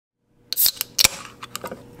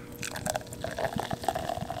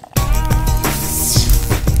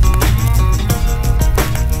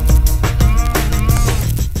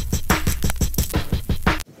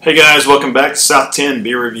Hey guys, welcome back to South 10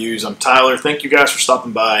 Beer Reviews. I'm Tyler. Thank you guys for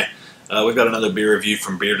stopping by. We've got another beer review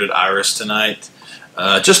from Bearded Iris tonight.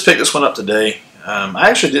 Just picked this one up today. I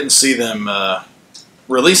actually didn't see them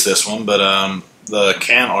release this one, but the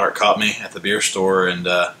can art caught me at the beer store, and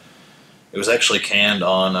it was actually canned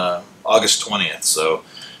on August 20th, so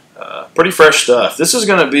pretty fresh stuff. This is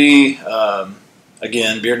going to be,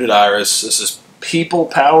 again, Bearded Iris. This is People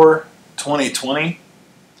Power 2020.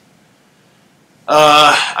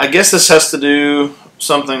 I guess this has to do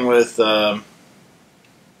something with some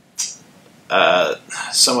of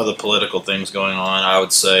the political things going on, I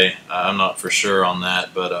would say. I'm not for sure on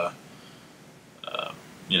that, but,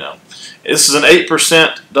 you know. This is an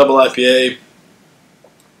 8% double IPA.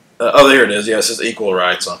 Oh, there it is. Yeah, it says equal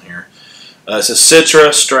rights on here. It says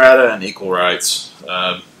Citra, Strata, and equal rights.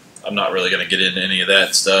 I'm not really going to get into any of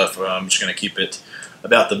that stuff. I'm just going to keep it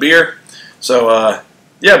about the beer. So,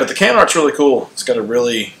 yeah, but the can art's really cool. It's got a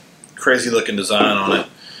really crazy looking design on it.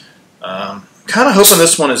 Kind of hoping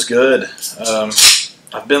this one is good.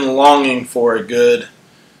 I've been longing for a good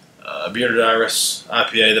Bearded Iris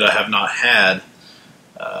IPA that I have not had.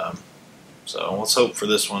 So let's hope for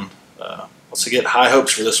this one. Let's get high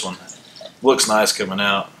hopes for this one. Looks nice coming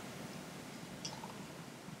out.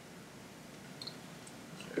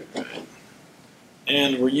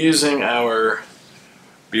 And we're using our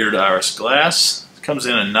Bearded Iris glass. Comes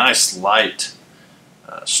in a nice light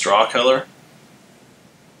straw color,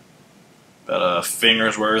 about a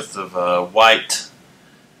finger's worth of white,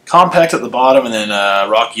 compact at the bottom, and then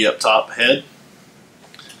rocky up top head.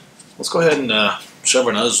 Let's go ahead and shove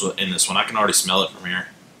our nose in this one. I can already smell it from here.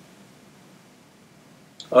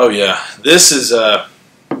 Oh yeah, this is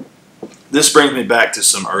this brings me back to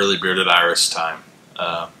some early Bearded Iris time.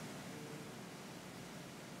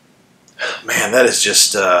 Man, that is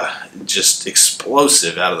just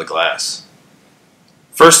explosive out of the glass.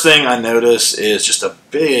 First thing I notice is just a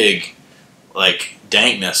big, like,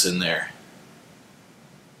 dankness in there.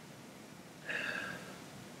 I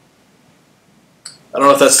don't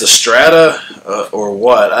know if that's the Strata or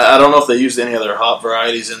what. I don't know if they used any other hop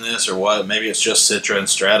varieties in this or what. Maybe it's just Citra and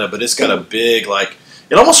Strata, but it's got a big, like,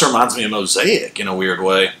 it almost reminds me of Mosaic in a weird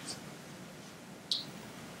way.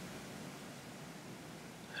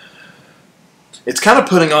 It's kind of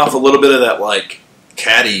putting off a little bit of that, like,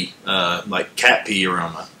 catty, like cat pee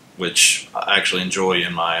aroma, which I actually enjoy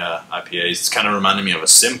in my IPAs. It's kind of reminding me of a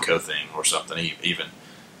Simcoe thing or something, even.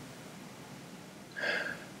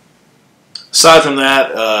 Aside from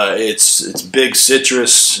that, it's big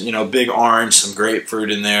citrus, you know, big orange, some grapefruit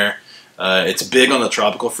in there. It's big on the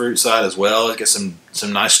tropical fruit side as well. It gets some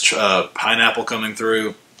nice pineapple coming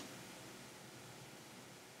through.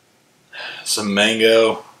 Some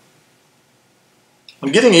mango.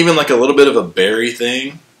 I'm getting even like a little bit of a berry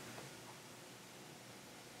thing.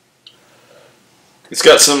 It's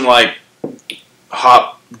got some like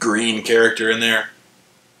hop green character in there.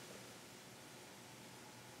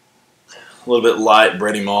 A little bit light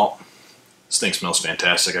bready malt. This thing smells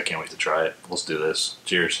fantastic. I can't wait to try it. Let's do this.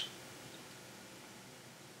 Cheers.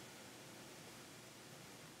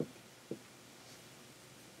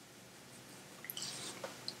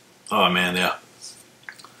 Oh man, yeah.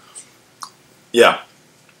 Yeah.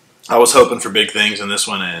 I was hoping for big things in this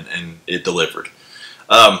one, and it delivered.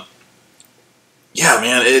 Yeah,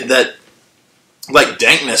 man, that like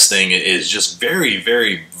dankness thing is just very,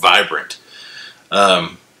 very vibrant.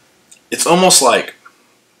 It's almost like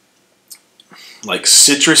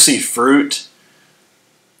citrusy fruit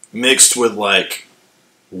mixed with like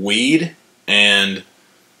weed and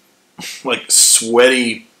like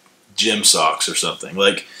sweaty gym socks or something.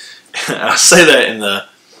 Like I say that in the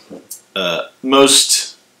most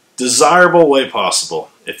desirable way possible,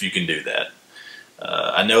 if you can do that.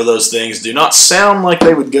 I know those things do not sound like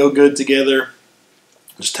they would go good together.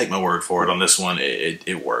 Just take my word for it on this one.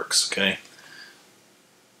 It works, okay?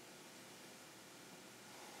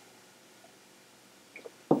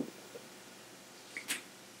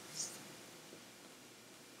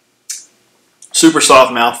 Super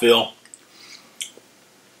soft mouthfeel.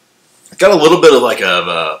 Got a little bit of like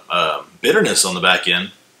a bitterness on the back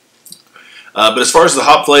end. But as far as the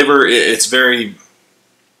hop flavor, it's very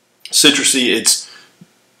citrusy.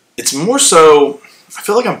 It's more so, I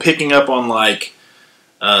feel like I'm picking up on like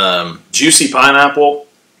juicy pineapple,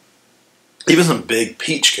 even some big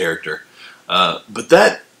peach character. But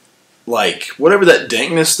that, like, whatever that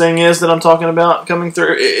dankness thing is that I'm talking about coming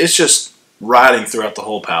through, it's just riding throughout the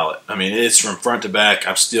whole palate. I mean, it's from front to back.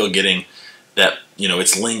 I'm still getting that, you know,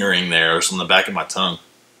 it's lingering there. It's on the back of my tongue.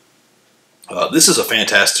 This is a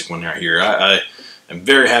fantastic one right here. I am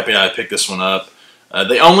very happy I picked this one up.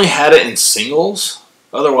 They only had it in singles,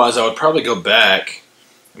 Otherwise, I would probably go back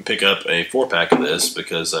and pick up a 4-pack of this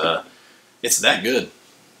because it's that good.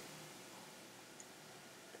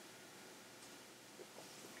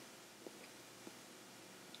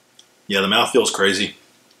 Yeah, the mouth feels crazy.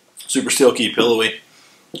 Super silky, pillowy.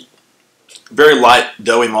 Very light,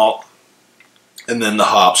 doughy malt. And then the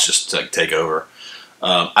hops just take over.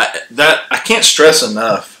 I can't stress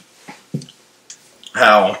enough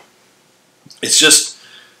how it's just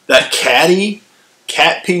that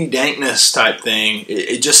cat pee dankness type thing.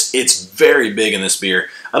 It's very big in this beer.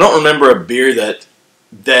 I don't remember a beer that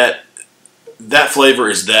flavor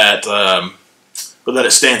is that, but that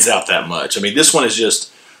it stands out that much. I mean, this one is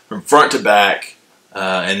just from front to back,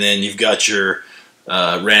 and then you've got your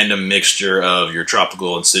random mixture of your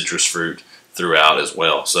tropical and citrus fruit throughout as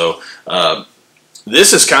well. So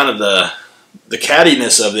this is kind of the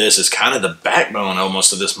cattiness of this is kind of the backbone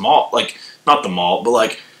almost of this malt. Like, not the malt, but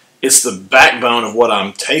like it's the backbone of what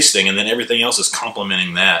I'm tasting, and then everything else is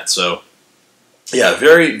complementing that. So yeah,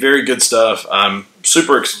 very, very good stuff. I'm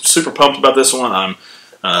super pumped about this one.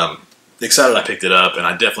 I'm excited I picked it up, and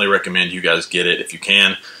I definitely recommend you guys get it if you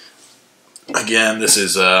can. Again, this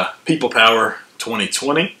is People Power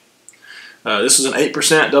 2020. This is an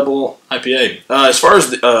 8% double IPA. As far as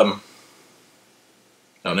the, oh,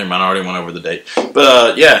 never mind, I already went over the date.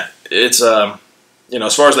 But yeah, it's, you know,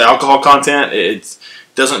 as far as the alcohol content, it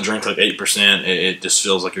doesn't drink like 8%. It just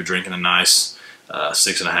feels like you're drinking a nice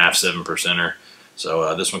 6.5%, 7%er.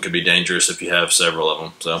 So this one could be dangerous if you have several of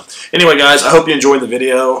them. So anyway, guys, I hope you enjoyed the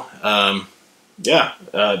video. Yeah,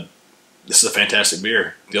 this is a fantastic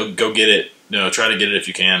beer. Go get it. You know, try to get it if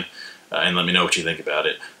you can. And let me know what you think about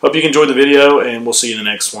it. Hope you enjoyed the video, and we'll see you in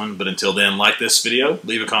the next one. But until then, like this video,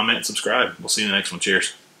 leave a comment, and subscribe. We'll see you in the next one.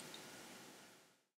 Cheers.